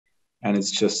and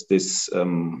it's just this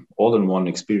all-in-one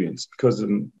experience. Because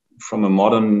from a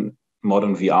modern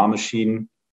VR machine,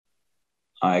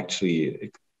 I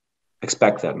actually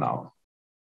expect that now.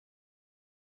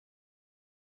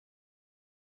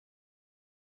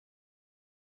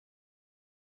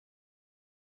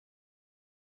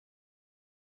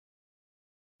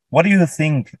 What do you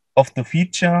think of the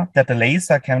feature that the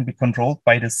laser can be controlled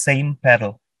by the same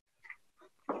pedal?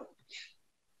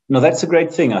 No, that's a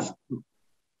great thing.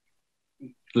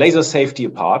 Laser safety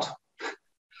apart,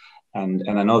 and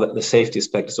I know that the safety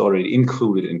aspect is already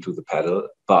included into the pedal,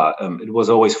 but it was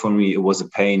always, for me, it was a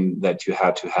pain that you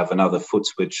had to have another foot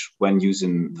switch when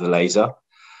using the laser.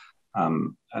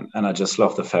 And I just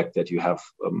love the fact that you have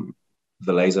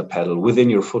the laser pedal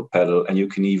within your foot pedal, and you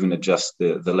can even adjust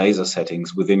the laser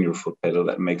settings within your foot pedal.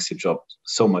 That makes your job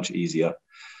so much easier.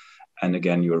 And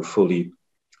again, you're fully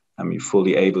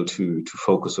able to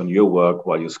focus on your work,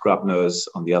 while your scrub nurse,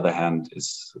 on the other hand,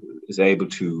 is able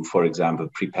to, for example,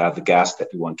 prepare the gas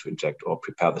that you want to inject, or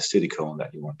prepare the silicone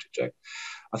that you want to inject.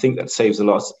 I think that saves a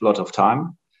lot of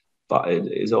time, but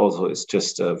it's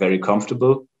just very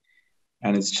comfortable,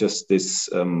 and it's just this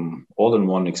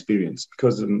all-in-one experience.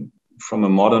 Because from a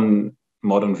modern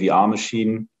VR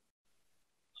machine,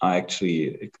 I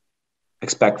actually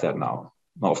expect that now.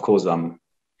 Now, of course, I'm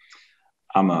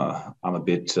a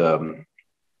bit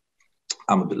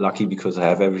lucky because I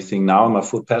have everything now on my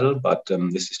foot pedal, but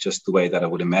this is just the way that I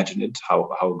would imagine it,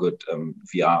 how a good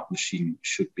VR machine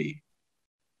should be.